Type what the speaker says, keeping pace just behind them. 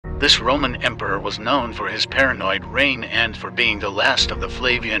This Roman emperor was known for his paranoid reign and for being the last of the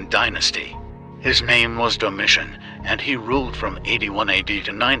Flavian dynasty. His name was Domitian, and he ruled from 81 AD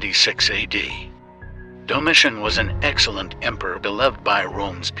to 96 AD. Domitian was an excellent emperor beloved by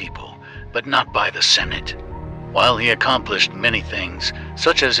Rome's people, but not by the Senate. While he accomplished many things,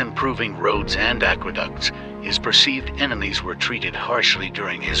 such as improving roads and aqueducts, his perceived enemies were treated harshly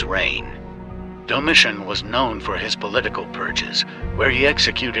during his reign. Domitian was known for his political purges, where he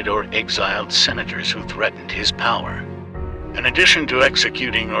executed or exiled senators who threatened his power. In addition to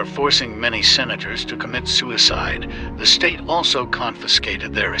executing or forcing many senators to commit suicide, the state also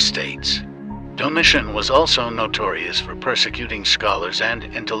confiscated their estates. Domitian was also notorious for persecuting scholars and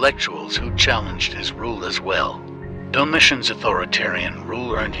intellectuals who challenged his rule as well. Domitian's authoritarian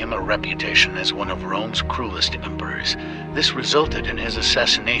rule earned him a reputation as one of Rome's cruelest emperors. This resulted in his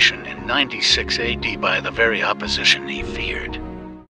assassination in 96 AD by the very opposition he feared.